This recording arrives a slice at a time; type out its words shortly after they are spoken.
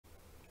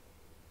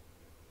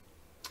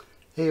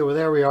Hey, well,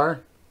 there we are.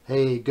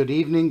 Hey, good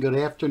evening, good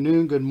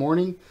afternoon, good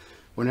morning,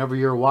 whenever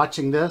you're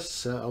watching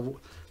this.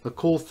 The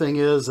cool thing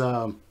is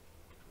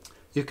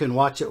you can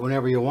watch it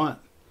whenever you want.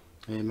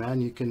 Amen.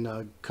 You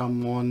can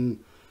come on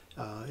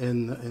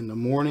in the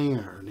morning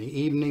or in the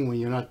evening when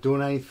you're not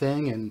doing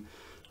anything, and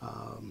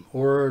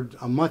or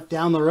a month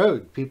down the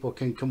road, people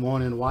can come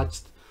on and watch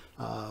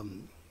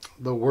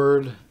the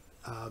word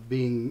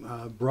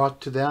being brought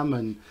to them,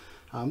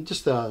 and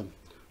just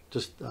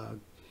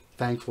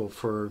thankful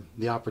for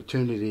the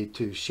opportunity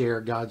to share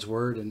God's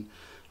word, and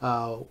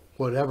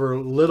whatever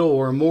little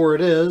or more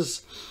it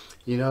is.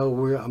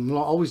 I'm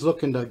always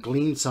looking to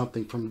glean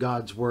something from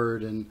God's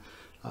word, and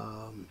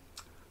um,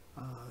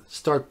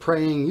 start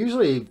praying.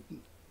 Usually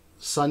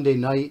Sunday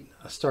night,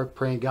 I start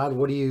praying, God,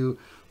 what do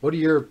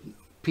your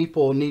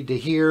people need to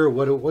hear?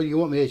 What do you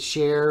want me to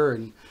share?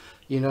 And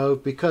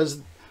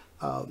because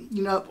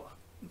you know,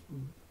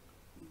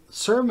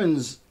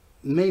 sermons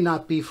may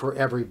not be for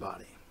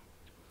everybody,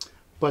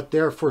 but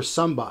they're for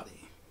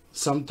somebody.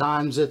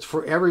 Sometimes it's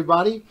for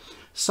everybody.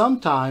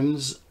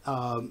 Sometimes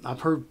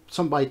I've heard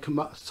somebody come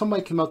up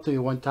to me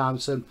one time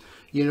and said,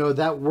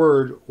 that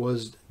word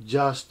was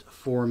just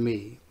for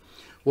me.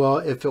 Well,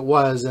 if it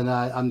was, and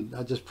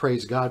I just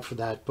praise God for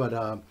that. But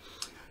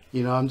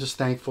I'm just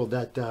thankful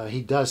that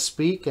He does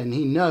speak, and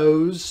He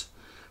knows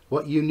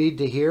what you need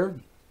to hear.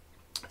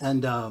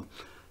 And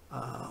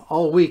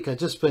all week I've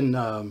just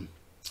been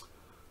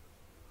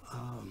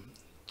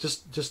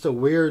just a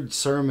weird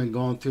sermon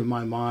going through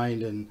my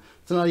mind, and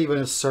it's not even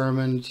a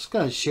sermon. Just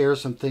going to share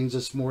some things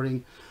this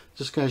morning.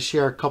 Just going to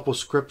share a couple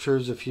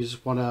scriptures. If you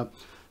just want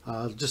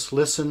to just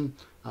listen,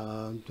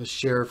 just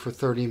share for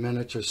 30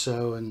 minutes or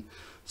so, and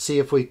see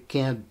if we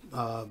can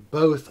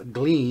both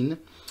glean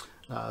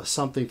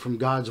something from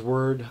God's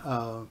word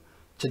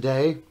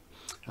today.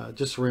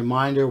 Just a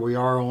reminder, we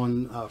are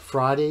on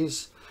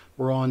Fridays.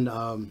 We're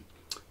on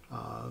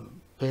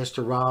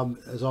Pastor Rob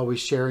is always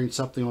sharing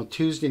something on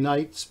Tuesday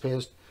nights.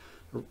 Pastor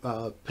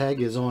Peg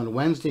is on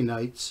Wednesday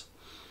nights,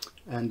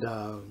 and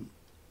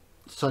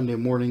Sunday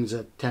mornings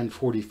at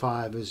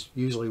 10:45 is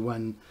usually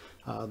when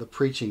the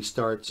preaching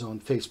starts on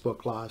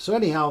Facebook Live. So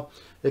anyhow,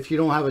 if you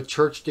don't have a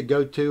church to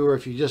go to, or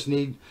if you just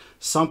need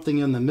something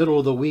in the middle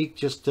of the week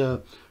just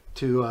to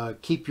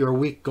keep your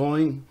week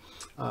going,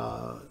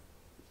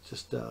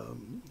 just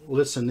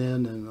listen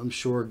in, and I'm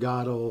sure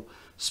God will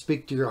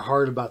speak to your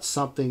heart about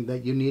something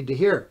that you need to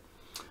hear.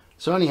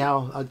 So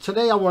anyhow,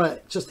 today I want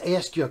to just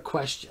ask you a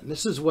question.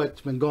 This is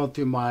what's been going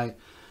through my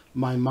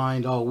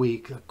mind all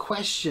week. A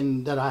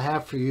question that I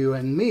have for you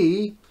and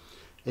me,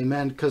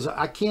 amen, because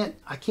I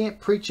can't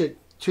preach it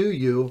to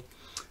you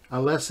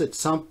unless it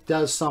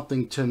does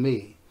something to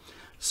me.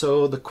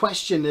 So the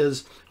question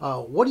is,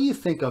 what do you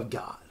think of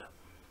God?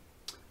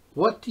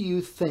 What do you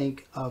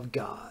think of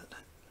God?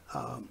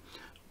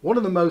 One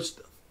of the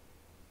most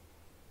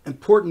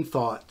important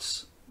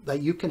thoughts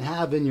that you can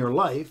have in your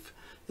life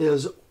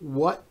is,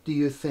 what do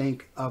you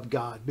think of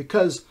God?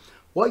 Because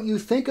what you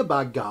think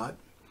about God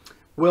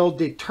will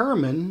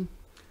determine,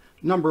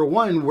 number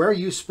one, where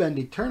you spend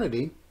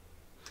eternity,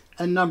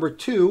 and number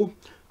two,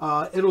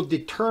 it'll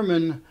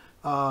determine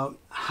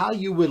how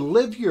you would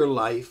live your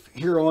life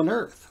here on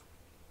earth.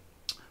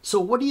 So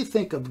what do you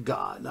think of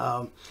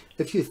God?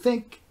 If you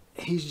think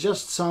He's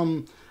just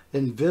some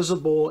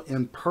invisible,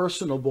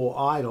 impersonable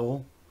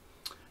idol,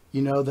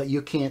 that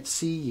you can't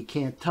see, you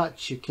can't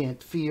touch, you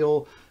can't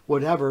feel,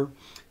 whatever,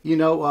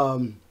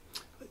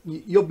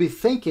 you'll be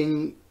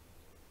thinking,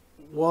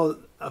 well,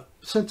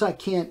 since I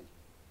can't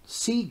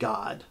see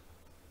God,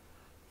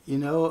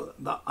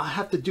 I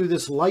have to do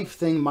this life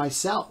thing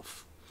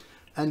myself,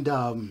 and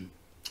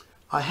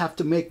I have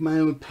to make my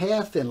own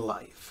path in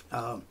life.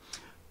 And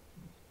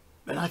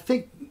I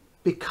think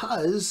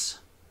because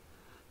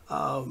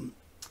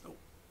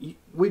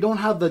we don't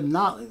have the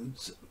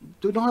knowledge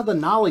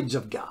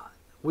of God.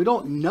 We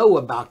don't know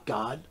about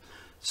God,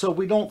 so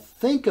we don't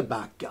think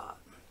about God.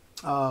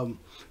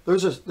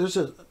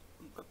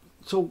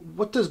 So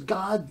what does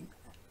God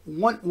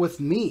want with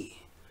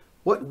me?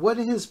 What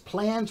are His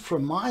plans for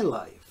my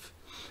life?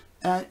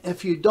 And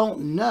if you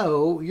don't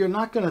know, you're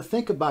not going to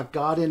think about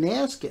God and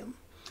ask Him.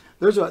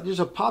 There's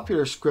a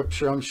popular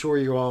scripture, I'm sure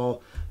you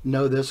all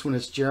know this one.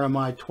 It's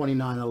Jeremiah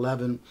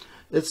 29:11.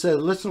 It says,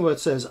 listen to what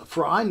it says: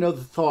 "For I know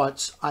the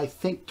thoughts I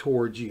think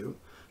towards you,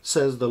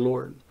 says the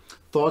Lord,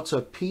 thoughts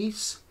of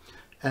peace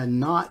and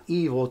not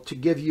evil, to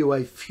give you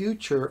a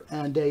future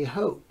and a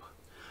hope."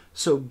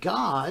 So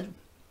God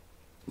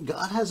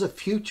has a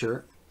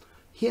future.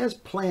 He has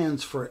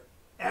plans for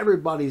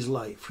everybody's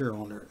life here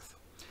on earth.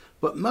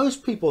 But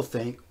most people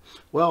think,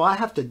 well, I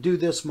have to do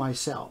this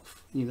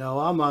myself.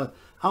 I'm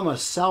a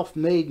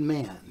self-made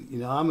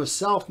man. I'm a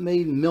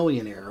self-made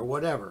millionaire or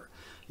whatever.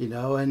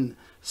 And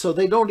so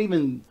they don't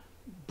even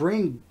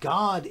bring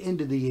God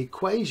into the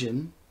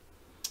equation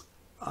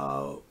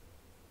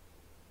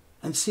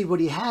and see what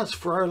He has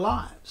for our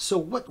lives. So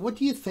what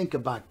do you think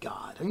about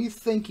God? Are you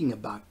thinking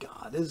about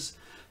God?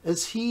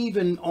 Is He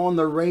even on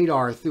the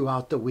radar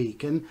throughout the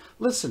week? And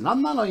listen,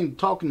 I'm not even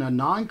talking to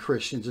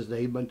non-Christians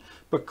today,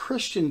 but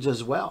Christians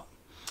as well.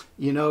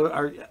 You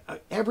know,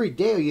 every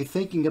day are you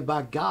thinking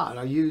about God?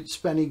 Are you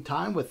spending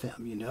time with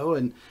him? You know,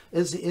 and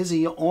is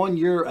he on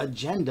your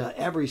agenda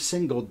every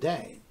single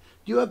day?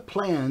 Do you have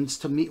plans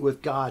to meet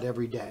with God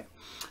every day?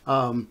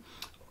 Well,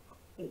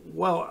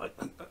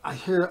 I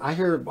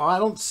hear, well, I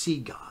don't see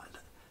God.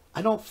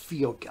 I don't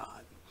feel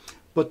God.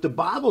 But the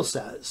Bible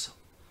says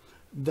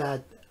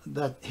that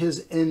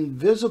his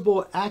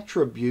invisible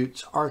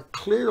attributes are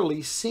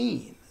clearly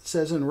seen. It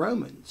says in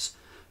Romans.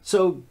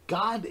 So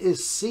God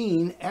is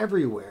seen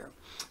everywhere.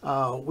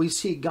 We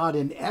see God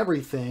in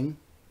everything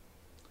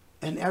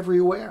and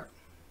everywhere.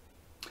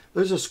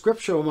 There's a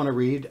scripture I want to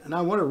read, and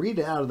I want to read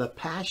it out of the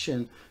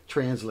Passion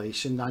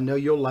Translation. I know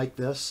you'll like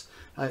this.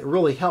 It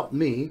really helped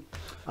me.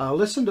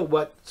 Listen to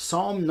what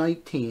Psalm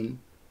 19,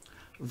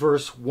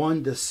 verse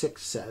 1 to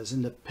 6 says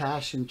in the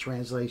Passion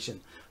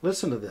Translation.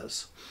 Listen to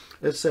this.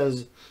 It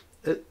says,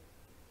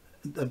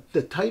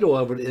 the title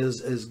of it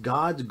is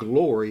God's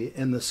Glory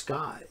in the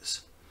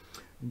Skies.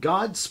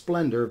 God's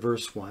splendor,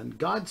 verse 1,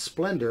 God's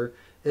splendor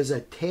is a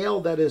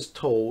tale that is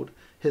told.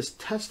 His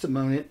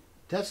testament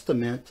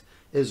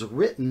is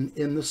written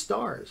in the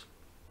stars.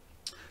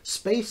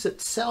 Space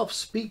itself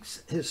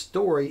speaks his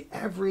story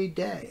every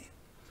day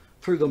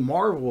through the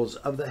marvels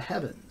of the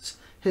heavens.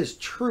 His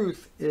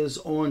truth is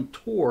on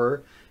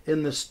tour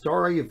in the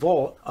starry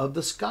vault of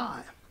the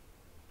sky,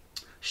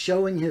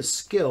 showing his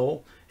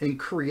skill in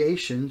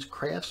creation's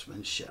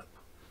craftsmanship.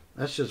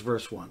 That's just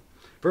verse 1.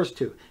 Verse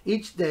 2,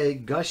 each day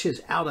gushes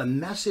out a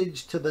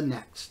message to the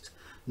next,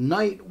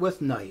 night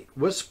with night,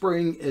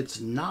 whispering its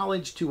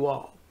knowledge to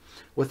all.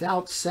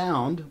 Without a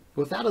sound,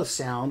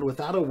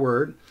 without a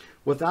word,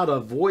 without a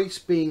voice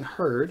being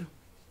heard,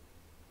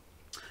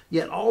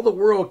 yet all the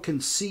world can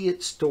see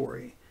its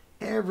story.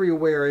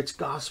 Everywhere its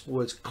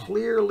gospel is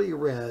clearly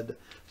read,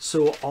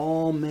 so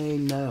all may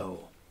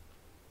know.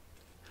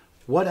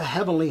 What a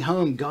heavenly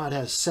home God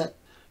has set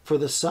for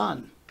the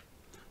sun,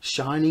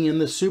 shining in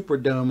the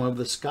superdome of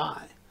the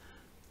sky.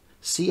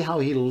 See how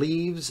he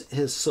leaves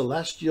his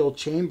celestial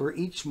chamber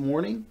each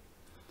morning,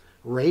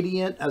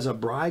 radiant as a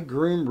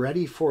bridegroom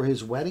ready for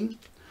his wedding,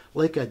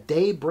 like a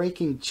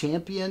day-breaking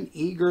champion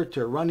eager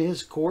to run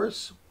his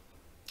course.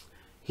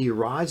 He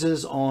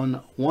rises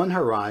on one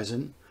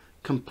horizon,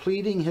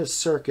 completing his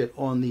circuit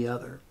on the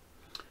other,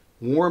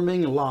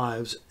 warming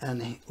lives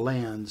and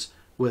lands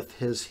with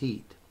his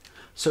heat.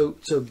 So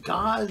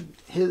God,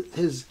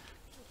 he's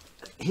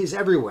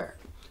everywhere.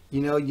 You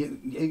know,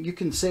 you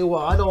can say,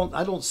 well, I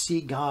don't see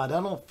God,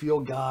 I don't feel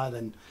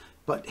God,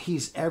 but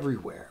he's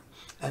everywhere.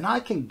 And I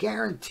can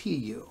guarantee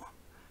you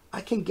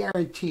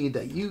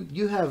that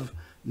you have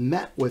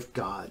met with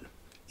God.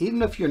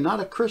 Even if you're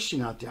not a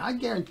Christian out there, I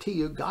guarantee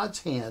you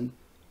God's hand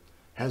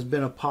has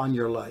been upon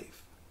your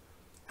life.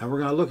 And we're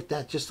going to look at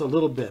that just a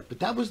little bit. But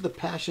that was the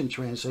Passion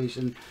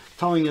Translation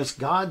telling us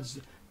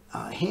God's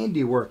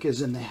handiwork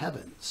is in the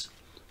heavens.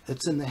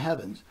 It's in the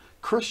heavens.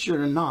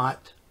 Christian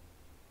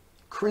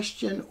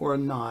or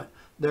not,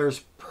 there's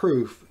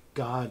proof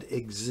God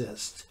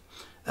exists.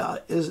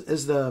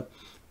 Is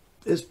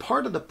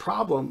part of the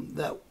problem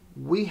that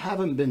we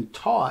haven't been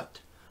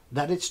taught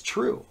that it's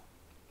true.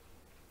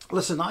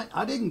 Listen,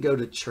 I didn't go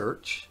to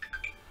church.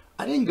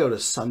 I didn't go to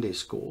Sunday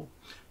school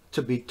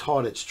to be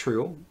taught it's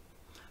true.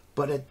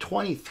 But at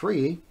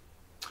 23,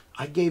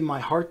 I gave my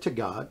heart to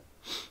God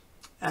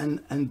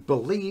and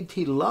believed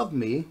he loved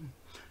me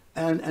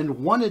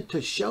and wanted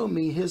to show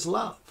me his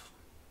love.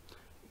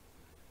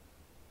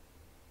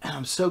 And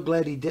I'm so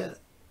glad he did.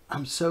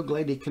 I'm so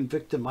glad he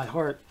convicted my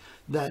heart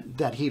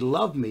that he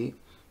loved me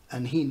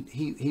and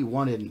he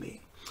wanted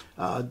me.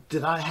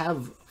 Did I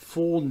have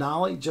full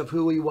knowledge of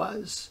who he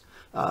was?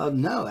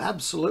 No,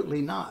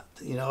 absolutely not.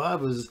 You know, I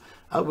was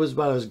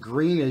about as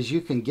green as you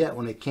can get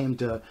when it came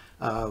to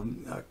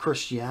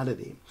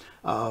Christianity.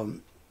 But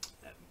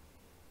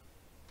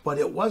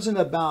it wasn't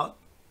about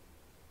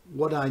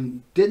what I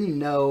didn't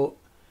know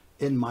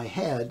in my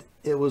head.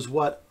 It was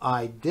what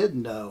I did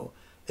know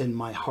in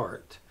my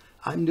heart.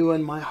 I knew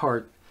in my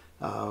heart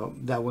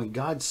that when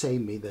God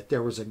saved me, that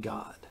there was a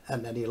God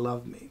and that he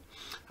loved me.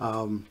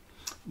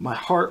 My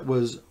heart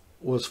was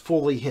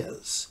fully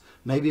his.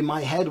 Maybe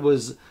my head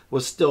was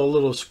still a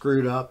little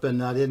screwed up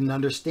and I didn't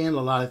understand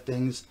a lot of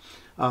things.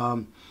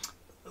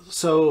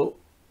 So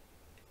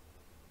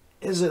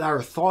is it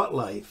our thought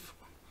life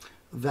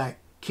that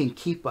can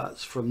keep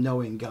us from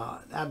knowing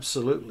God?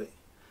 Absolutely.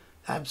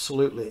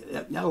 Absolutely.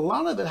 Now, a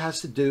lot of it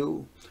has to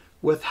do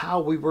with how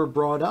we were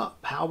brought up,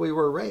 how we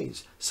were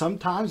raised.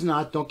 Sometimes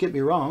not, don't get me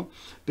wrong,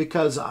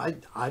 because I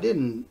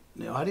didn't,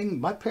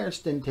 my parents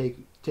didn't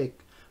take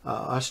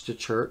us to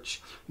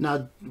church.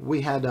 Now,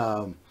 we had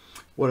a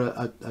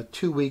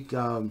 2-week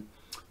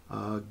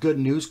Good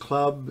News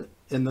Club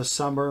in the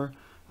summer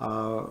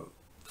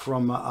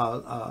from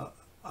a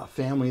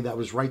family that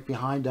was right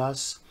behind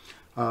us.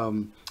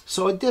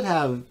 So I did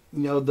have,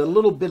 the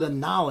little bit of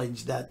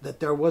knowledge that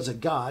there was a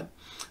God,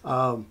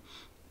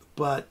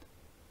 but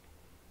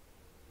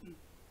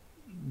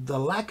the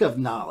lack of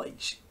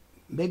knowledge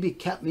maybe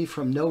kept me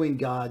from knowing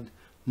God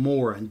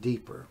more and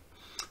deeper.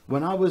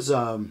 When I was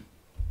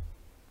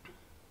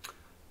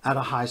out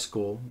of high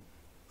school,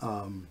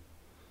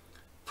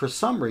 for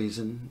some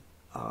reason,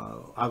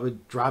 I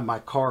would drive my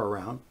car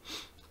around,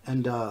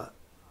 and I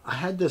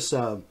had this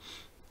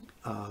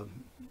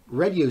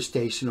radio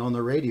station on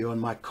the radio in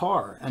my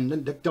car.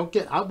 And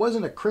I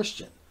wasn't a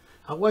Christian.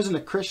 I wasn't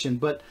a Christian,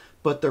 but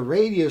the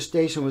radio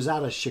station was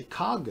out of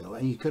Chicago,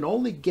 and you could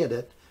only get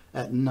it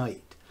at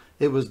night.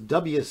 It was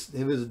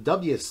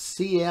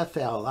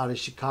WCFL out of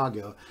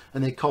Chicago,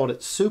 and they called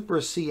it Super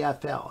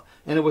CFL,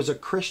 and it was a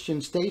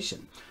Christian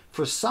station.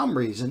 For some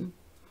reason,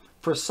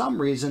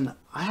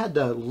 I had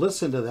to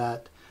listen to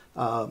that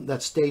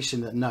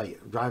station at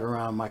night, driving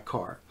around in my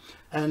car.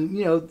 And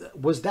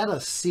was that a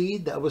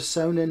seed that was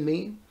sown in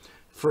me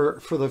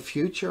for the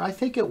future? I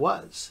think it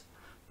was.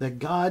 That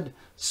God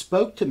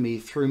spoke to me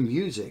through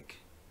music.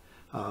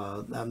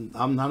 I'm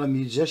not a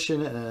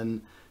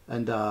musician,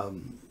 and I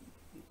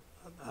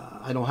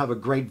don't have a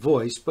great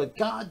voice, but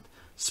God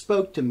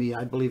spoke to me,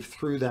 I believe,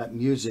 through that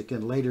music,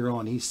 and later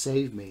on He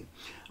saved me.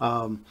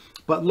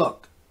 But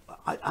look,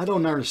 I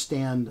don't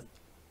understand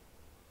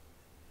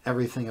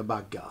everything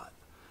about God.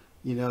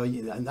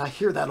 And I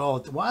hear that all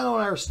the time. Well, I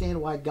don't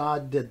understand why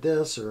God did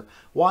this or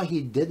why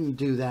He didn't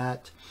do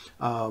that.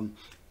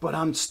 But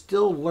I'm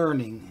still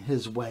learning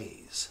His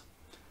ways.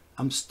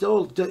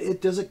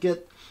 Does it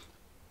get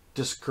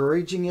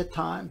discouraging at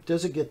times?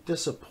 Does it get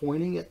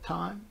disappointing at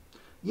times?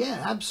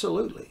 Yeah,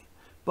 absolutely.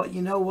 But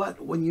you know what?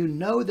 When you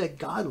know that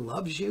God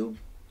loves you,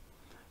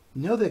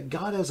 know that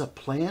God has a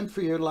plan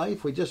for your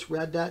life. We just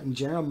read that in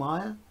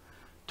Jeremiah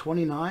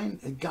 29.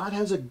 And God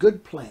has a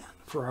good plan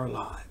for our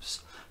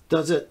lives.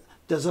 Does it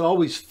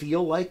always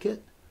feel like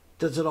it?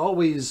 Does it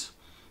always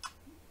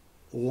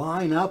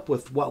line up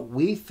with what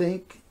we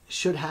think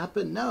should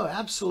happen? No,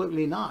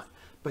 absolutely not.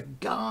 But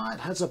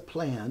God has a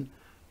plan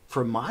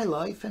for my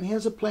life, and He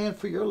has a plan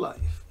for your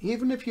life.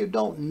 Even if you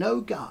don't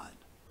know God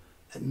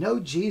and know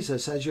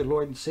Jesus as your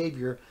Lord and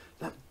Savior,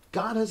 that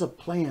God has a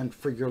plan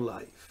for your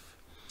life.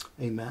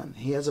 Amen.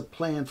 He has a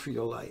plan for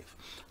your life.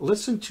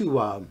 Listen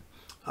to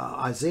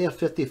Isaiah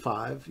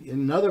 55,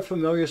 another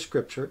familiar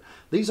scripture.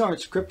 These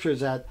aren't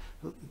scriptures that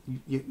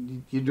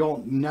you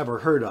don't never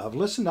heard of.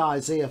 Listen to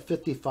Isaiah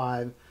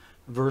 55,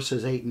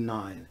 verses 8 and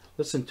 9.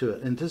 Listen to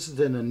it. And this is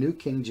in the New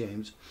King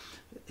James.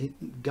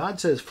 God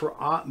says,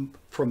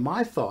 for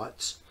my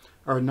thoughts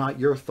are not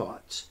your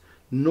thoughts,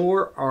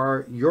 nor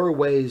are your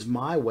ways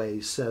my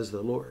ways, says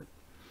the Lord.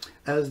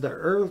 As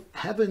the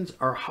heavens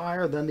are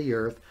higher than the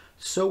earth,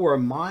 so are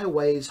my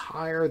ways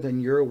higher than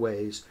your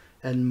ways,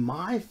 and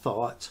my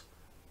thoughts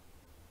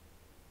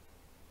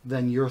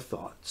than your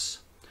thoughts.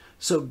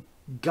 So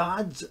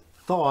God's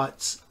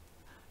thoughts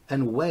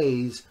and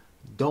ways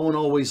don't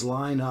always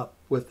line up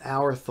with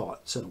our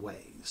thoughts and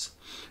ways,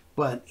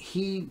 but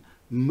He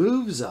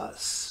moves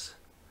us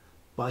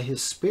by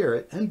His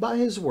Spirit and by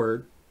His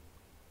Word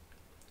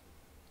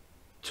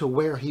to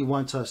where He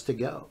wants us to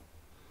go.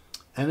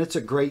 And it's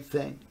a great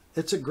thing.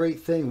 It's a great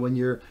thing when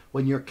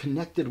you're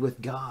connected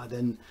with God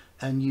and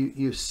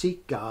you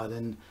seek God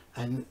and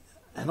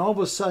all of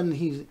a sudden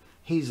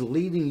He's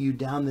leading you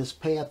down this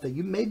path that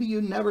maybe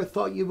you never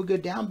thought you would go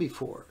down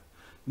before.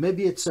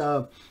 Maybe it's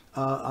a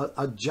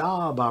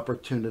job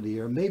opportunity,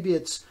 or maybe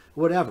it's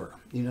whatever.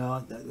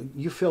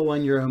 You fill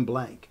in your own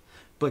blank.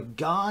 But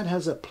God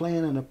has a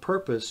plan and a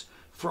purpose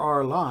for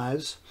our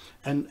lives,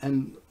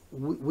 and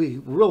we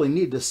really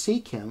need to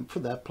seek Him for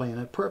that plan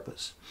and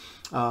purpose.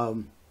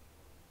 The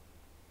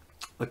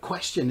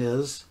question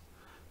is,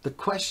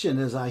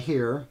 I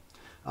hear,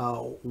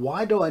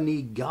 why do I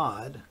need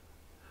God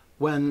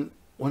when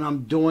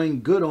I'm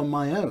doing good on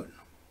my own?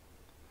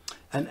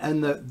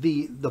 And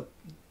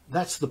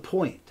that's the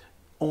point,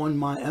 on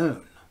my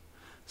own.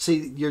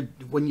 See,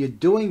 when you're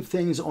doing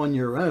things on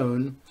your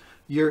own,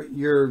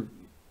 you're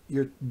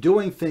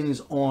doing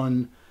things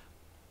on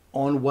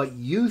what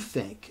you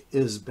think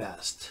is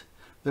best.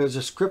 There's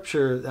a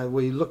scripture that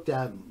we looked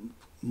at a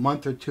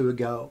month or two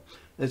ago.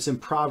 It's in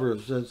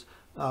Proverbs. It says,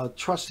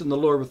 trust in the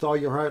Lord with all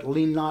your heart,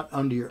 lean not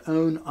unto your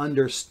own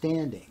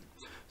understanding.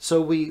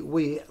 So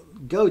we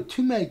go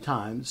too many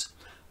times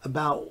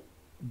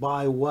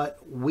by what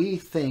we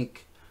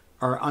think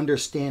our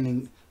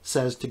understanding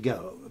says to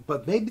go.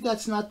 But maybe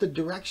that's not the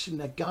direction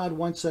that God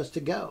wants us to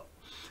go.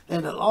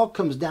 And it all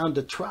comes down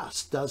to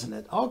trust, doesn't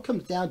it? All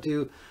comes down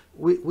to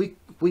we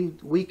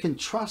can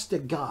trust a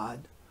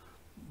God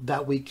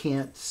that we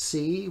can't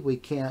see. We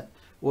can't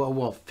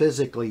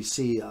physically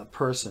see a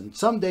person.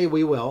 Someday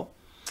we will.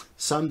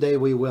 Someday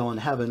we will in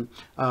heaven.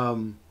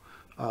 The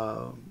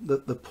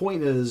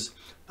point is,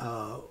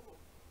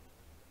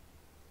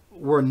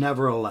 we're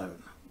never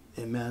alone.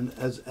 Amen.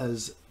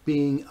 As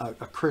being a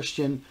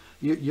Christian,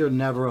 you're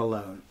never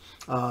alone.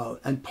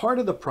 And part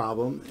of the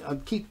problem, I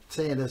keep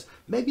saying this,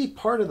 maybe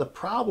part of the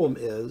problem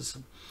is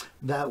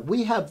that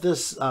we have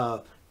this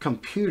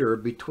computer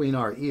between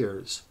our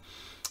ears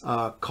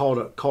called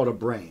a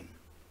brain.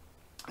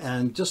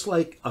 And just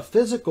like a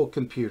physical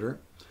computer,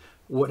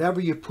 whatever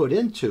you put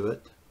into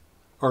it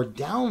or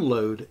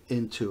download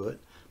into it,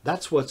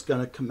 that's what's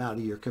going to come out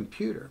of your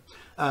computer.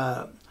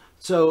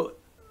 So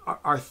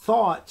our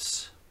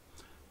thoughts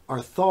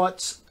our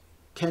thoughts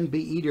can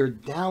be either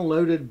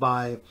downloaded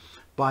by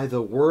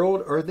the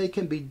world, or they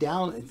can be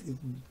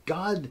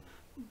God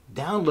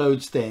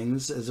downloads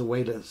things, as a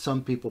way to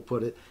some people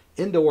put it,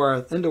 into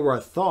our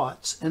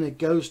thoughts, and it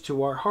goes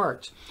to our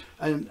hearts.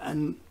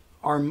 And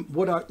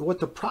what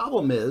the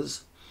problem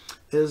is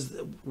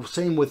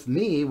same with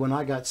me. When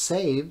I got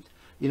saved,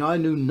 I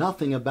knew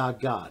nothing about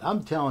God.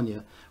 I'm telling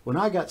you, when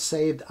I got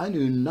saved, I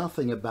knew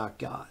nothing about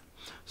God.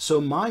 So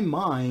my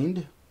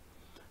mind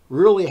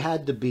really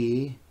had to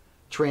be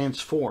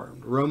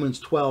transformed. Romans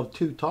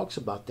 12:2 talks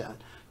about that.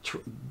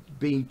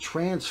 Being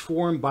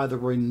transformed by the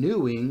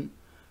renewing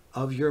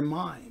of your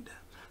mind.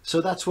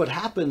 So that's what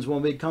happens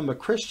when we become a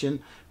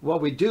Christian. What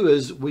we do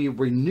is we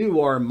renew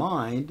our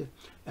mind,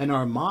 and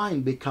our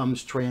mind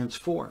becomes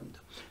transformed.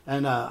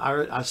 And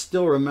I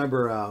still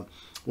remember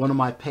one of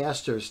my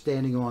pastors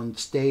standing on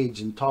stage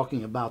and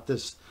talking about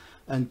this,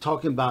 and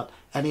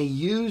he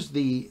used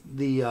the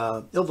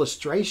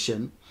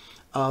illustration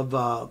of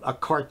a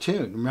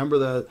cartoon.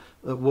 Remember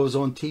what was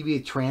on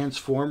TV,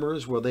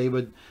 Transformers, where they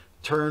would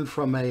turn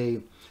from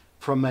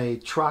a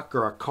truck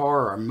or a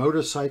car or a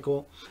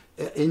motorcycle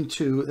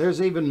into,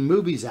 there's even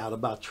movies out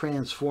about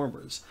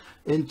Transformers,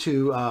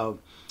 into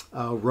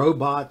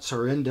robots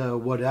or into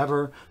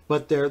whatever,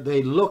 but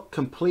they look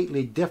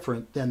completely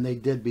different than they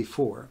did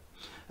before.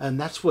 And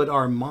that's what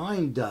our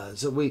mind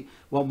does.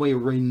 When we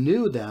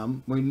renew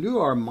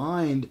our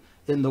mind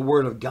in the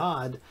Word of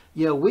God,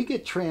 we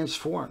get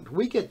transformed.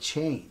 We get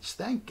changed.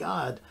 Thank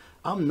God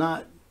I'm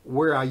not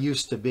where I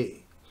used to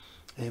be.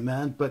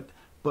 Amen. But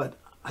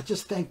I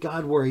just thank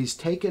God where He's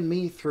taken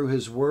me through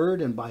His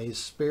Word and by His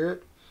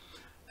Spirit,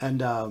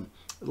 and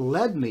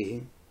led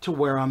me to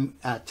where I'm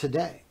at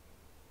today.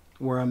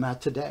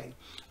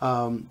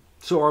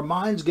 So our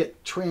minds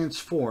get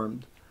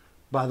transformed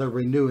by the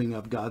renewing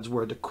of God's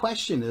Word. The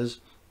question is,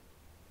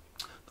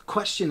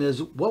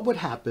 what would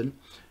happen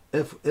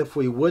if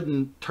we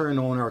wouldn't turn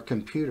on our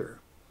computer?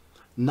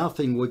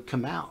 Nothing would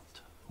come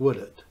out, would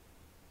it?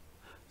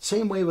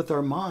 Same way with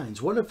our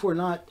minds. What if we're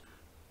not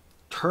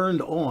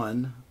turned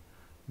on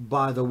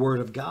by the Word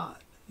of God?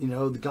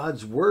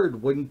 God's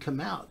Word wouldn't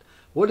come out.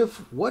 What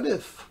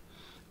if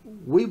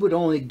we would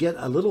only get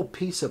a little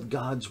piece of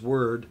God's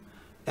Word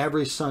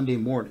every Sunday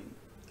morning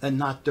and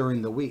not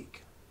during the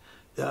week?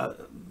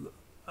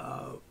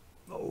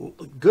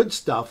 Good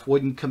stuff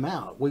wouldn't come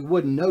out. We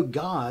wouldn't know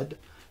God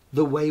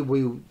the way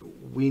we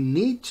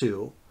need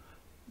to.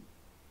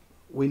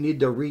 We need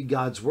to read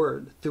God's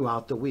Word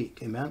throughout the week.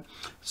 Amen.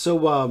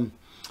 So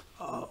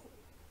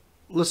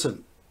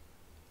listen,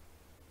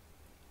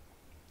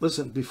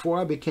 before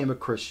I became a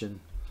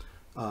Christian,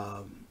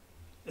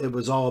 it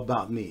was all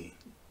about me.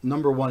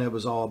 Number one, it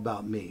was all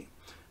about me.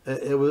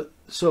 It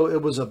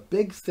was a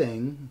big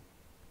thing.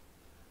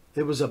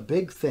 It was a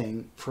big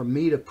thing for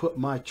me to put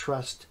my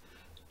trust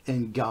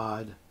in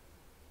God,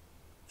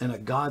 and a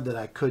God that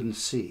I couldn't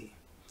see.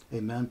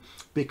 Amen.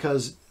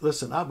 Because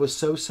listen, I was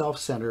so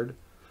self-centered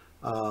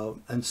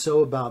and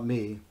so about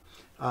me.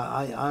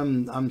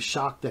 I'm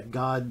shocked that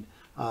God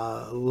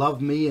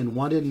loved me and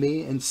wanted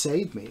me and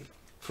saved me,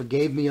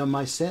 forgave me of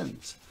my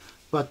sins.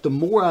 But the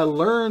more I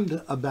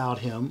learned about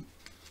Him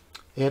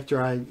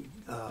after I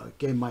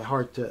gave my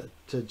heart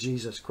to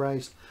Jesus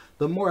Christ,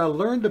 the more I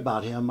learned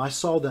about Him, I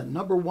saw that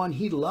number one,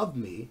 He loved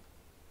me.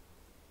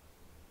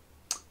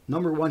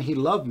 Number one, He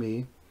loved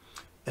me,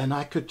 and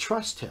I could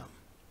trust Him.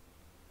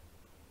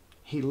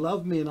 He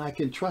loved me and I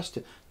can trust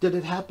Him. Did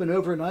it happen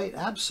overnight?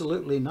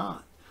 Absolutely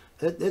not.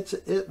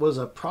 It was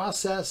a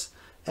process,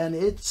 and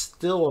it's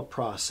still a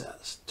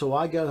process. Till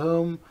I go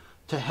home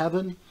to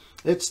heaven,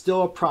 it's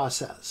still a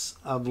process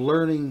of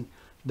learning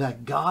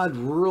that God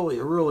really,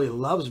 really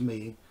loves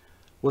me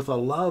with a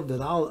love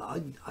that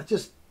I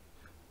just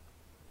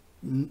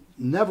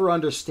never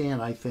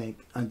understand, I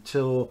think,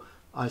 until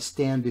I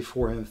stand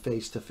before Him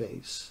face to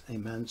face.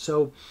 Amen.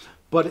 So,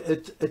 but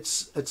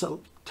it's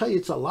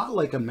a lot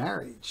like a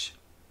marriage.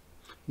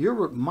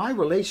 My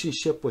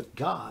relationship with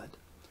God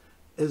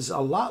is a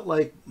lot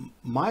like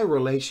my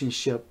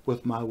relationship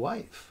with my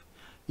wife.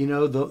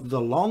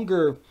 The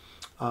longer,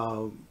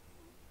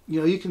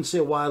 you can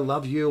say, well, I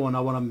love you and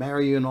I want to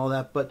marry you and all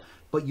that, but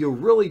you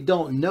really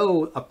don't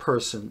know a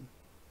person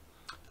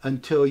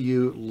until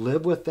you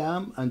live with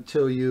them,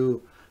 until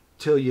you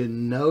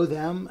know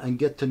them and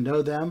get to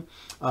know them,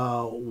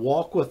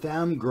 walk with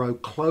them, grow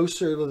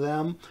closer to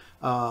them,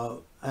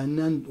 and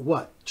then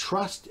what?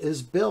 Trust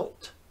is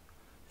built.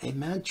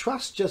 Amen.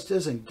 Trust just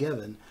isn't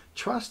given.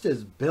 Trust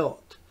is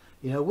built.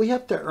 We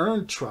have to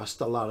earn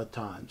trust a lot of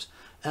times.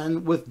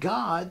 And with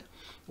God,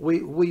 we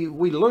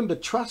learn to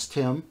trust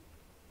Him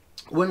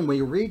when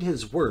we read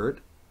His Word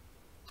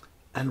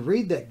and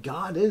read that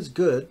God is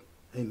good.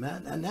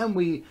 Amen. And then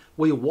we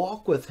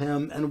walk with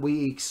Him and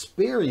we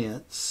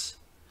experience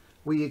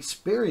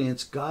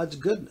God's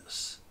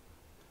goodness.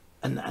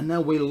 And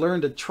then we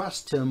learn to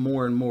trust Him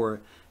more and more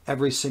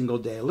every single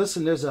day.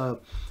 Listen, there's a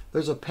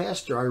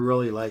pastor I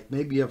really like.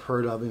 Maybe you've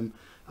heard of him,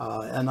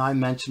 and I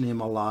mention him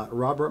a lot.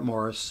 Robert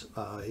Morris.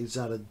 He's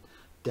out of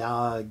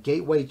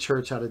Gateway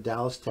Church out of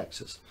Dallas,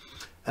 Texas.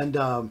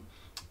 And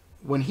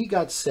when he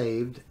got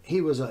saved,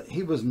 he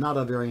was not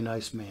a very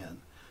nice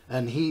man,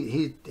 and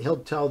he'll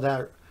tell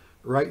that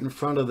right in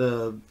front of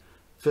the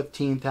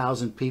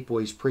 15,000 people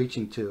he's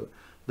preaching to,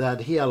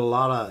 that he had a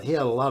lot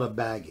of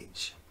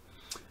baggage.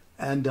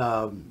 And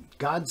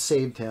God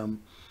saved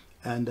him,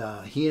 and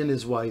he and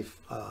his wife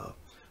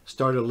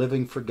started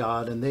living for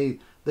God, and they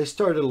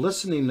started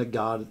listening to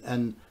God,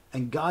 and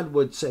God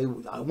would say,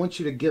 I want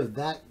you to give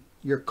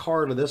your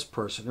car to this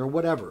person or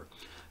whatever.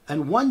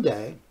 And one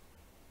day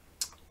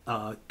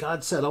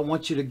God said, I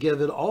want you to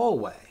give it all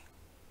away.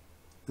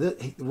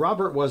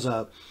 Robert was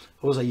a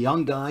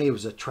young guy. He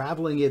was a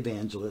traveling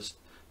evangelist,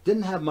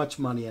 didn't have much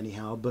money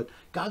anyhow, but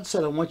God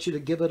said, I want you to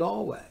give it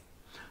all away.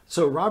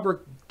 So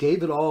Robert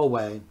gave it all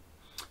away,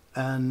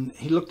 and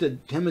he looked at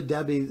him and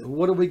Debbie,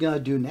 what are we going to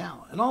do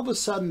now? And all of a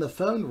sudden the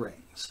phone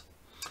rings.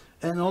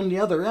 And on the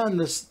other end,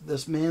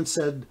 this man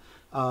said,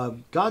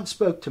 God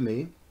spoke to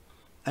me,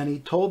 and he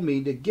told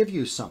me to give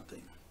you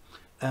something.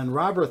 And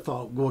Robert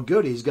thought, well,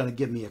 good, he's going to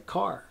give me a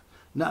car.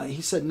 No,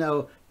 he said,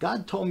 no,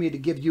 God told me to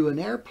give you an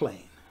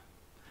airplane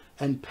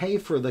and pay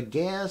for the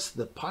gas,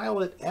 the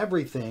pilot,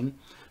 everything,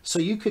 so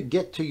you could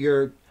get to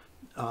your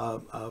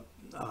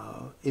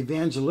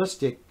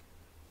evangelistic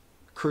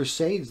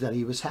crusades that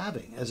he was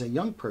having as a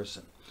young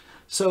person.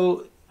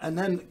 So, and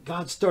then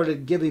God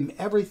started giving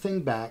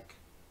everything back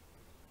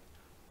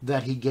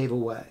that he gave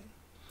away.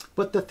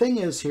 But the thing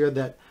is here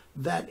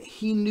that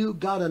he knew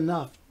God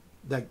enough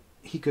that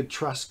he could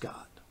trust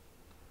God.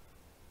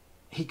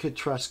 He could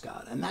trust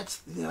God. And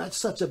that's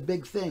such a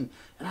big thing.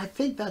 And I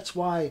think that's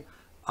why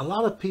a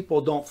lot of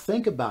people don't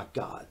think about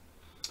God,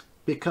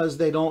 because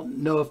they don't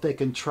know if they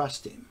can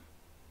trust him.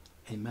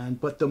 Amen.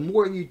 But the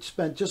more you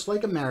spend, just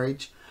like a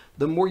marriage,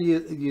 the more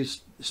you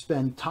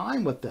spend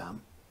time with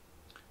them,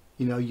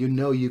 you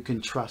know you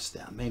can trust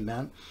them.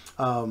 Amen.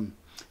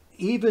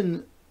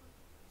 Even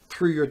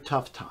through your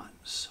tough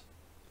times,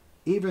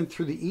 even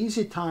through the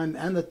easy time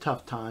and the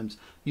tough times,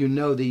 you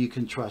know that you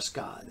can trust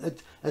God.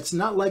 It's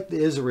not like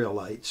the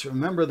Israelites.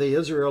 Remember the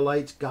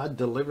Israelites, God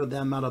delivered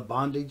them out of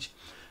bondage,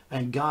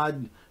 and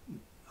God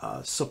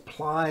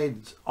supplied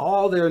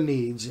all their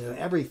needs,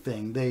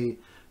 everything. They,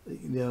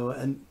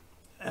 and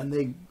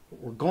they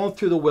were going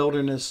through the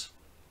wilderness,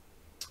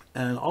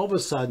 and all of a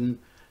sudden,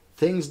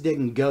 things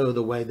didn't go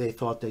the way they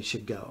thought they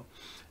should go.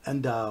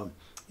 And,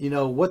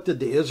 what did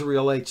the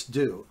Israelites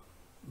do?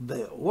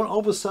 All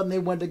of a sudden, they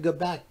wanted to go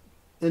back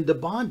into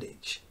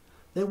bondage.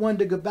 They wanted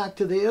to go back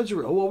to the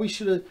Israel. Well,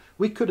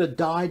 we could have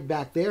died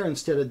back there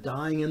instead of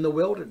dying in the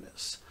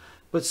wilderness.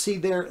 But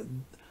see,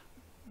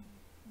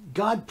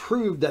 God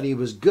proved that he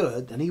was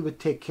good and he would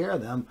take care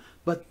of them,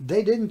 but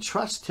they didn't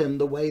trust him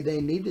the way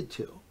they needed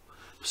to.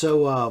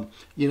 So,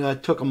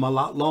 it took them a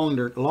lot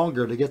longer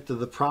to get to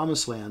the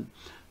promised land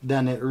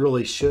than it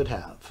really should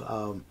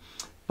have.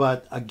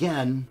 But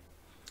again,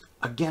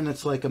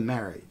 it's like a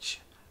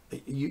marriage.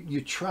 You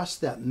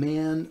trust that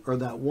man or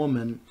that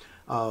woman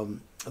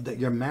that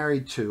you're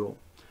married to,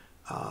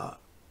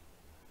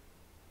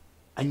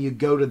 and you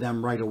go to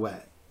them right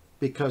away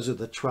because of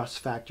the trust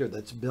factor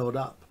that's built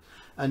up.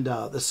 And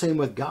the same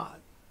with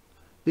God,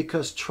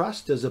 because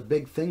trust is a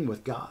big thing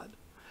with God.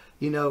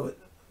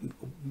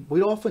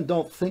 We often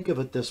don't think of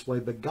it this way,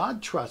 but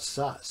God trusts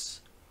us.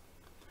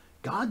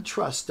 God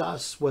trusts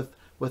us with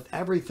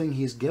everything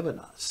he's given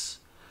us.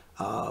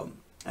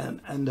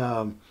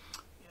 The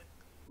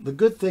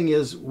good thing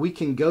is we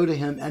can go to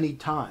him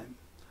anytime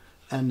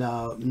and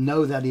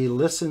know that he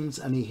listens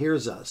and he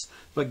hears us.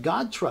 But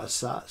God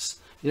trusts us.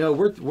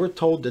 We're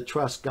told to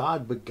trust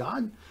God, but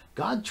God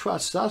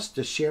trusts us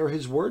to share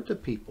his word to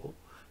people.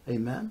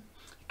 Amen.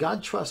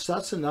 God trusts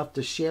us enough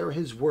to share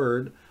his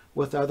word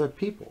with other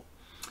people.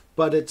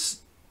 But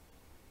it's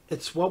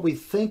what we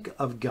think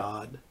of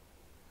God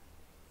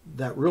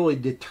that really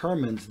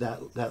determines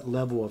that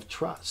level of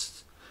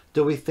trust.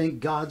 Do we think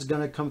God's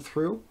going to come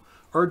through?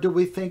 Or do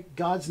we think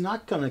God's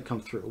not going to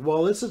come through?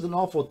 Well, this is an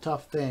awful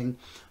tough thing.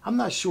 I'm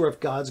not sure if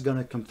God's going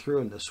to come through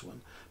in this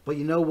one. But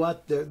you know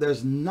what?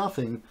 There's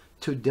nothing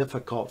too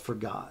difficult for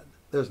God.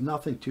 There's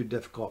nothing too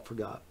difficult for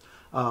God.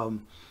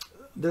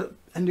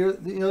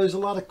 There's a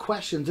lot of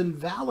questions, and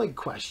valid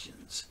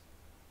questions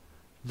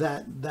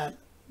that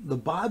the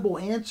Bible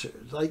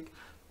answers. Like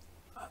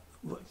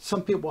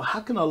some people, how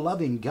can a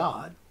loving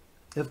God,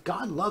 if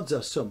God loves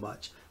us so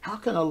much, how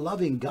can a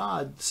loving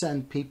God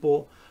send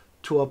people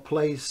to a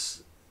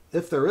place,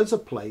 if there is a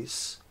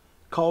place,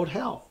 called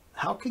hell?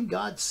 How can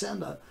God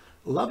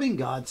loving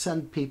God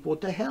send people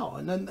to hell?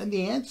 And then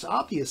the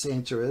obvious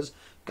answer is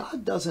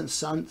God doesn't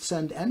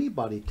send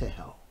anybody to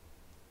hell.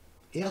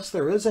 Yes,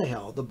 there is a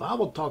hell. The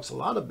Bible talks a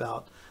lot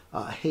about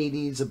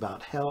Hades,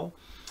 about hell,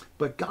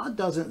 but God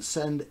doesn't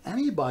send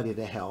anybody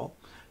to hell.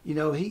 You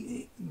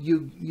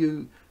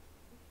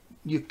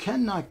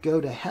cannot go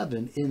to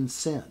heaven in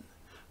sin.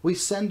 We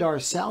send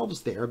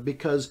ourselves there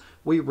because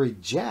we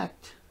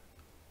reject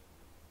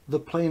the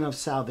plan of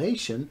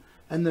salvation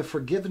and the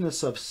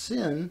forgiveness of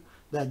sin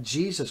that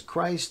Jesus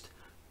Christ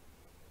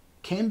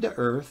came to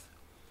earth,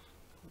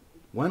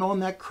 went on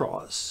that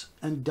cross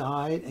and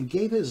died and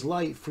gave his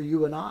life for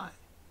you and I,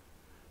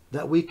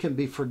 that we can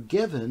be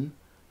forgiven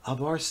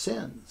of our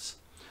sins.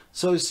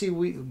 So see,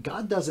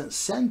 God doesn't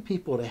send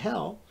people to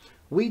hell.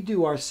 We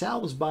do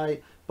ourselves by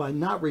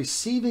not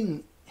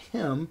receiving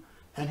him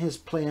and his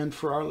plan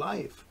for our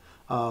life.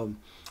 And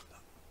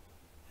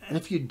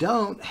if you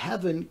don't,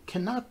 heaven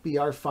cannot be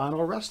our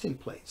final resting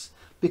place,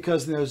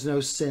 because there's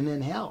no sin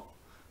in hell.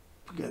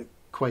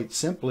 Quite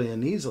simply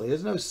and easily,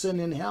 there's no sin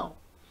in hell.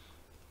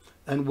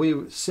 And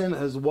we sin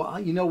as well.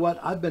 You know what?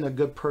 I've been a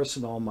good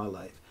person all my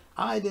life.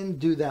 I didn't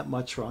do that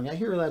much wrong. I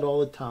hear that all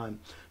the time.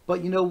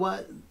 But you know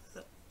what?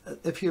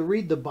 If you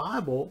read the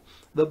Bible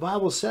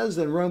says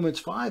in Romans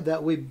 5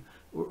 that we've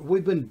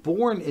been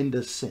born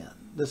into sin,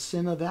 the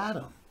sin of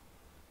Adam.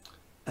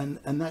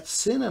 And that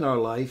sin in our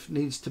life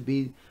needs to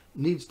be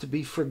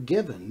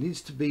forgiven,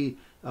 needs to be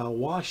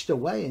washed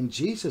away. And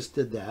Jesus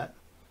did that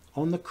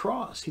on the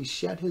cross. He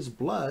shed his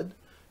blood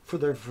for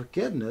the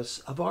forgiveness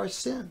of our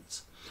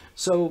sins.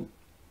 So,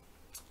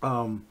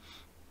 so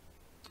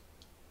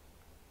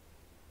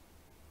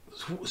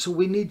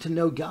we need to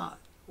know God.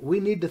 We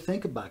need to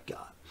think about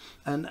God.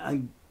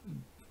 And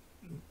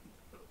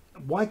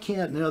why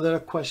can't, the other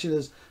question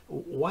is,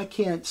 why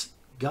can't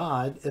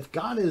God, if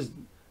God is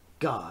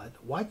God,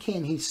 why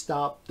can't he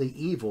stop the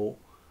evil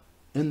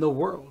in the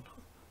world?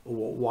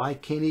 Why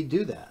can't he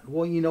do that?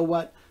 Well, you know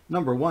what?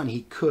 Number one,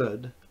 he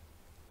could.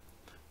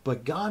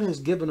 But God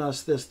has given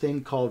us this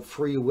thing called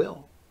free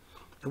will.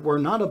 We're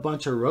not a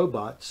bunch of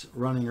robots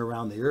running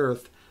around the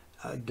earth.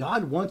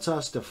 God wants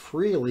us to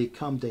freely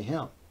come to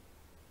him.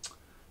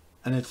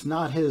 And it's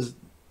not his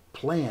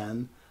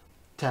plan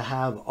to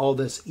have all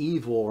this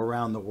evil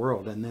around the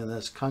world and in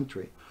this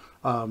country.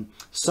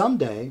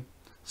 Someday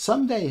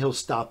he'll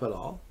stop it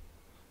all.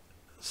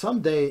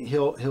 Someday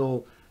he'll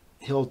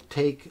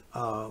take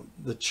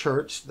the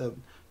church. The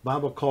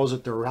Bible calls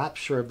it the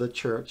rapture of the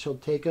church. He'll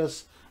take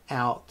us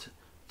out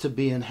to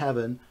be in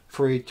heaven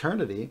for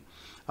eternity.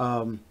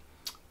 And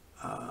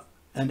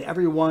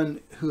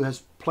everyone who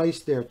has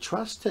placed their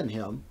trust in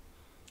him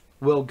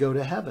will go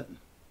to heaven.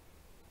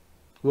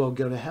 Will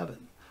go to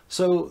heaven.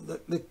 So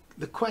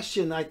the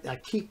question I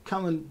keep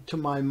coming to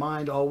my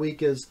mind all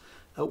week is,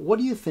 what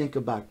do you think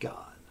about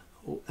God?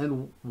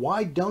 And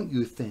why don't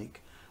you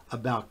think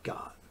about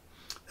God?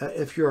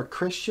 If you're a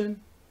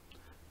Christian,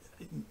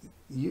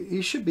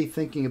 you should be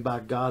thinking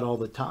about God all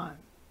the time.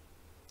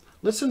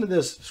 Listen to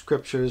this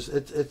scriptures.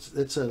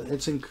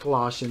 It's in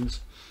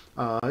Colossians.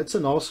 It's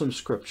an awesome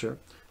scripture.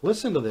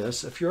 Listen to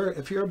this. If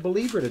you're a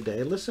believer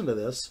today, listen to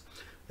this.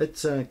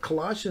 It's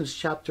Colossians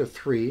chapter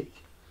 3,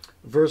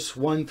 verse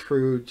 1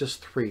 through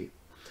just 3.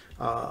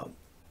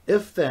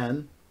 If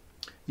then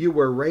you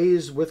were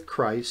raised with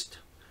Christ,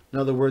 in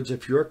other words,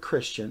 if you're a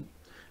Christian,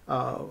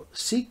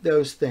 seek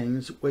those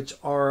things which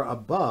are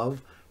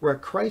above, where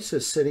Christ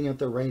is sitting at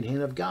the right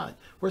hand of God.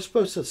 We're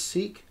supposed to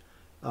seek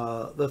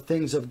the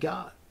things of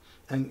God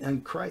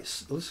and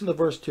Christ. Listen to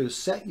verse 2.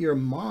 Set your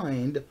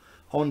mind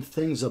on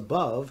things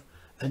above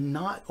and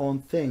not on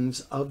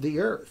things of the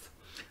earth.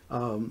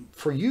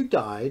 For you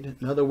died.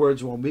 In other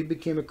words, when we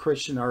became a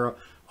Christian, our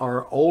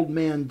old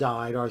man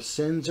died, our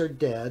sins are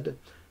dead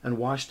and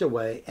washed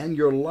away, and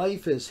your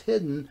life is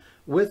hidden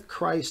with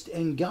Christ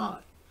in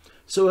God.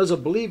 So as a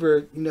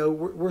believer,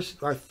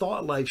 our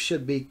thought life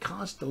should be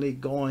constantly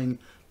going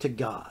to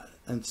God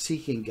and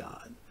seeking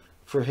God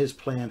for his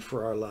plan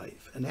for our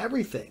life. And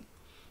everything,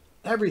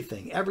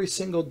 every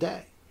single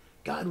day.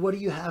 God, what do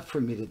you have for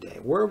me today?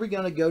 Where are we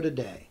going to go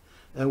today?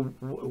 And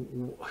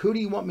who do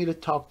you want me to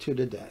talk to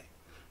today?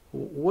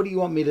 What do you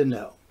want me to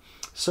know?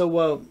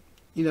 So,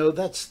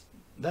 that's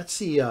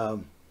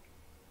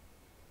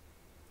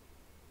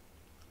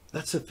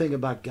the thing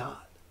about God.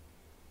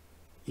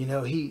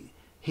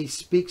 He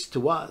speaks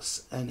to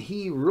us, and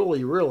he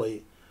really,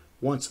 really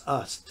wants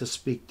us to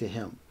speak to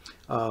him.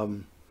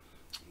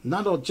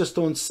 Not just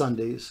on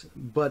Sundays,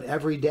 but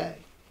every day.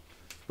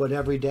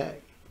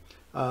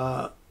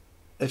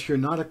 If you're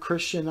not a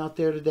Christian out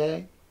there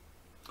today,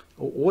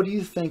 what are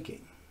you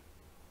thinking?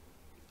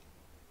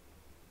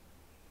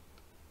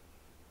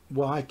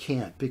 Well, I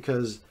can't,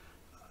 because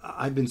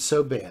I've been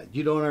so bad.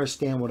 You don't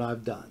understand what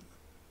I've done.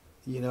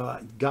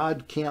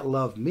 God can't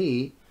love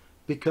me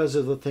because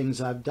of the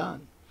things I've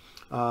done.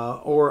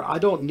 Or I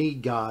don't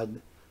need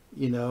God.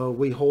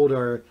 We hold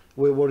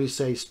what do you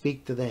say?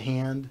 Speak to the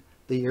hand.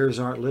 The ears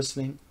aren't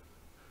listening.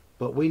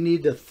 But we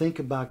need to think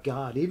about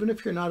God, even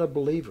if you're not a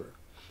believer.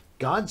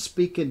 God's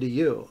speaking to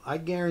you. I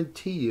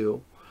guarantee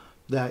you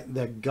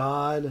that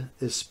God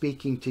is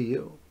speaking to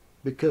you,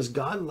 because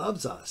God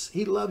loves us.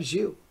 He loves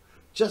you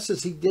just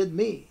as he did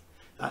me.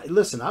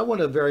 Listen, I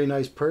wasn't a very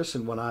nice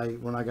person when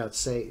I got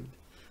saved.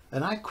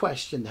 And I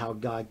questioned how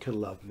God could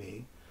love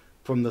me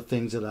from the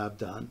things that I've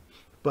done.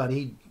 But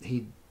he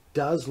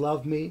does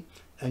love me,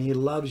 and he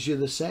loves you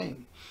the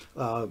same.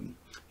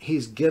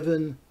 God's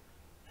given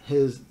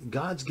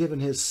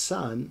his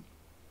son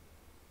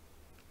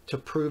to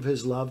prove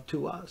his love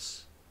to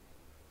us.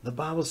 The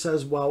Bible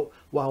says, while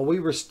we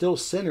were still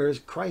sinners,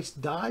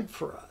 Christ died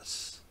for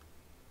us.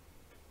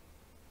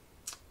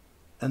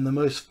 and the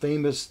most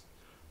famous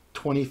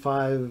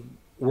 25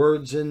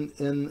 words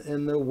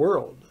in the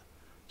world.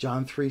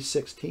 John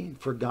 3:16,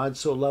 for God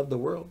so loved the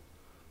world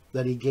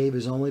that he gave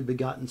his only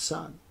begotten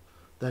Son,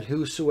 that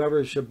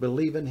whosoever should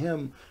believe in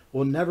him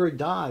will never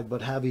die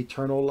but have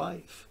eternal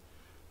life.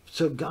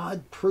 So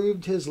God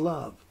proved his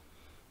love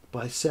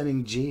by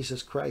sending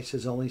Jesus Christ,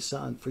 his only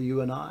Son, for you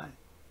and I.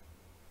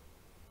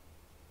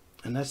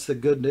 And that's the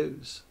good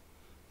news.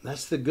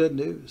 That's the good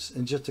news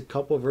in just a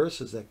couple of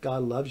verses, that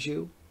God loves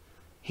you.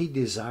 He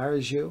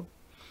desires you.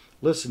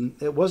 Listen,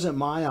 it wasn't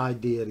my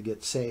idea to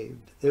get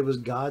saved. It was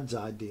God's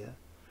idea.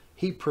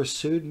 He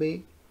pursued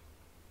me.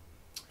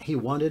 He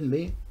wanted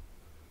me.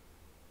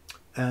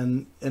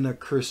 And in a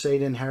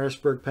crusade in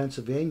Harrisburg,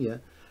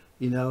 Pennsylvania,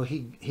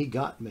 he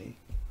got me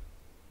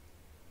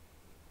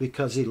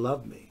because he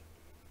loved me.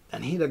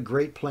 And he had a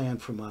great plan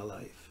for my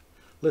life.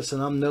 Listen,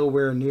 I'm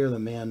nowhere near the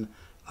man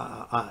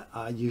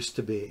I used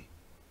to be.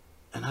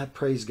 And I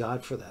praise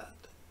God for that.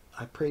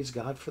 I praise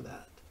God for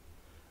that.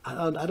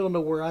 I don't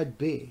know where I'd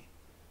be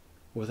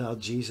without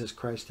Jesus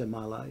Christ in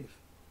my life.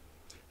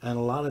 And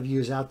a lot of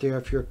you out there,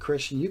 if you're a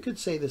Christian, you could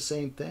say the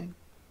same thing.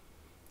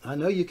 I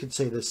know you could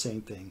say the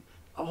same thing.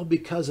 All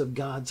because of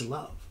God's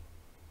love.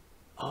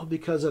 All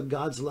because of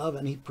God's love.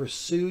 And he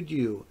pursued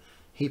you.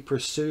 He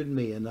pursued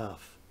me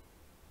enough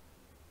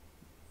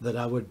that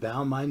I would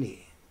bow my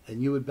knee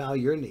and you would bow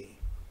your knee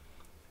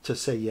to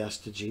say yes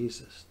to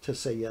Jesus, to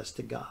say yes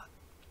to God.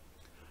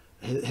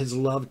 His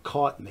love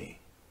caught me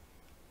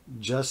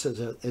just as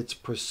it's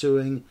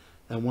pursuing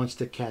and wants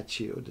to catch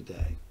you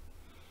today.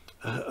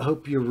 I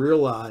hope you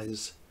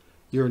realize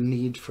your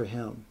need for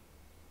him.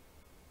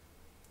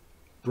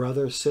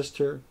 Brother,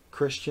 sister,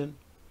 Christian,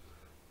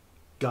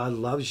 God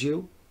loves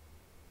you.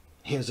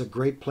 He has a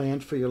great plan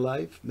for your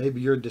life.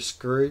 Maybe you're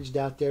discouraged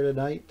out there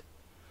tonight.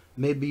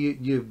 Maybe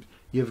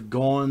you've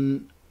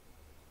gone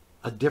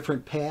a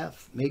different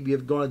path. Maybe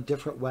you've gone a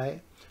different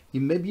way.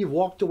 Maybe you've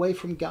walked away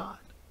from God.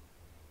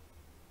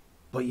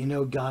 But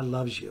God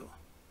loves you.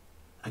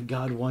 And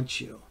God wants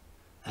you.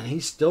 And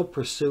he's still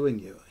pursuing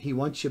you. He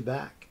wants you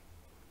back.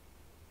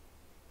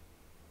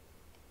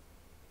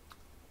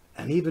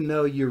 And even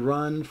though you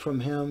run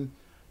from him,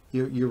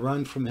 you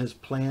run from his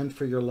plan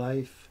for your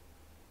life,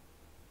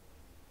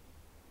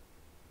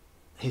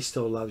 he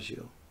still loves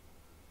you.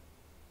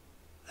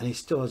 And he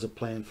still has a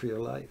plan for your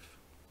life.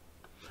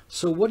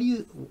 So what do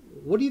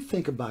you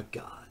think about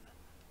God?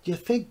 Do you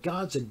think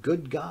God's a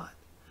good God?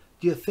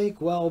 Do you think,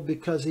 well,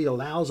 because he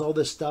allows all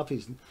this stuff,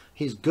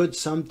 he's good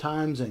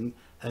sometimes and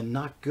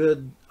not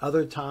good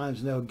other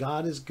times? No,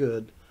 God is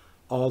good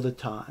all the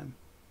time.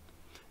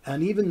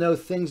 And even though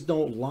things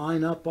don't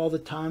line up all the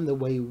time the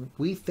way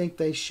we think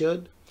they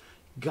should,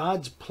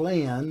 God's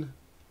plan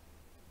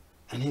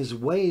and his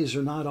ways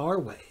are not our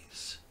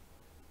ways.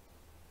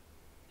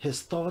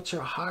 His thoughts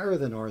are higher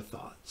than our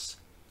thoughts.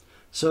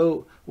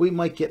 So we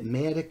might get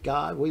mad at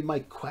God. We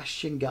might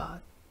question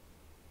God.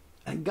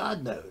 And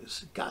God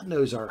knows. God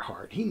knows our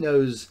heart. He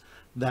knows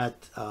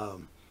that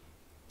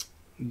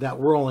that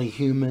we're only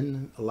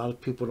human. A lot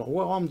of people don't.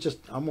 Well,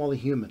 I'm only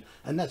human.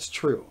 And that's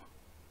true.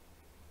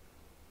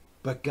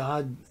 But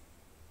God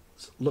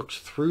looks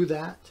through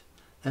that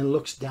and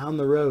looks down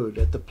the road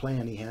at the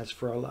plan he has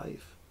for our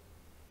life.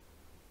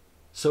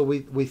 So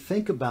we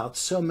think about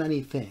so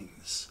many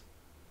things.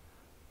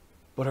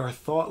 But our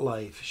thought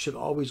life should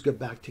always go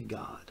back to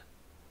God,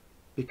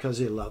 because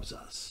he loves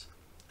us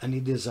and he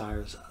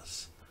desires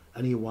us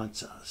and he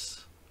wants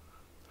us.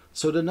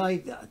 So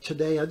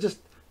today, I just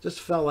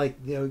felt like,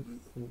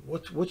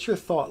 what's your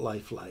thought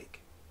life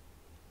like?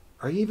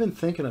 Are you even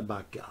thinking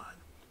about God?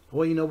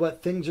 Well, you know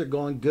what? Things are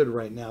going good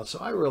right now, so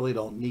I really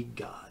don't need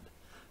God.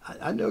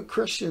 I know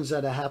Christians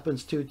that it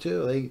happens to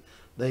too.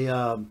 They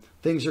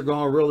things are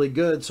going really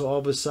good, so all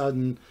of a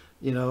sudden,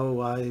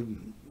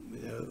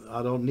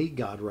 I don't need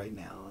God right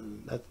now,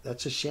 and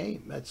that's a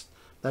shame. That's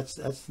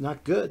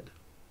not good.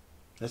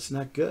 That's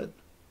not good.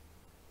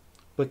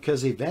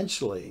 Because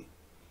eventually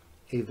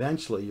you're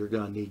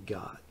going to need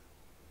God,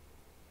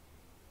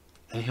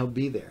 and he'll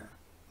be there.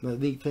 The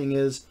neat thing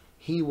is,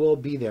 he will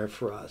be there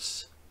for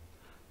us,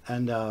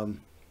 and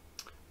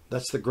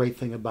that's the great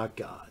thing about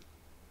God.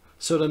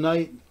 So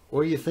tonight,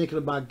 what are you thinking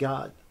about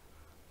God?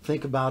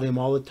 Think about him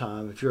all the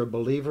time. If you're a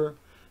believer,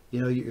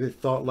 your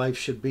thought life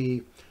should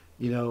be,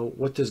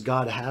 what does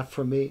God have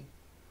for me?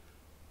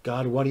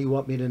 God, what do you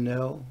want me to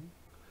know?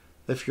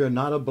 If you're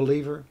not a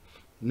believer,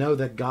 know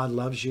that God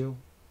loves you.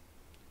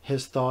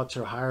 His thoughts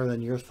are higher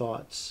than your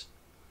thoughts.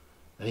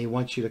 And he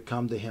wants you to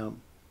come to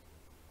him.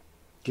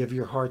 Give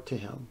your heart to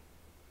him.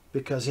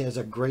 Because he has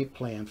a great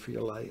plan for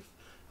your life.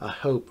 A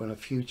hope and a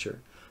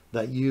future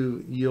that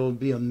you'll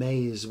be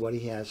amazed what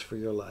he has for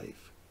your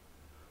life.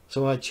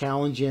 So I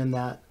challenge you in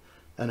that,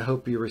 and I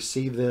hope you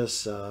receive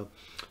this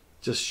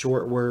just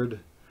short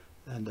word.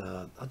 And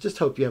I just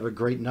hope you have a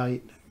great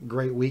night,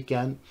 great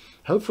weekend.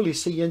 Hopefully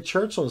see you in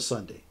church on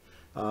Sunday.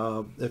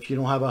 If you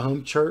don't have a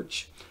home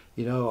church,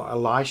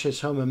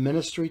 Elisha's Home and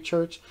Ministry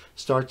Church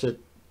starts at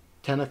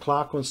 10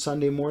 o'clock on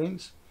Sunday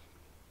mornings.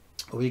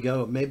 We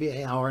go maybe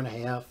an hour and a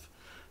half,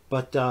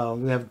 But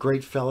we have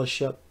great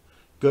fellowship,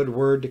 good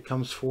word that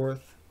comes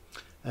forth.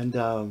 And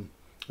I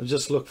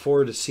just look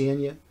forward to seeing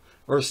you,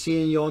 or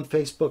seeing you on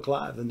Facebook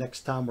Live the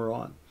next time we're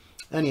on.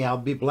 Anyhow,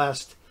 be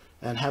blessed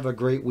and have a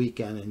great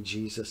weekend in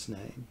Jesus'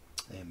 name.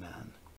 Amen.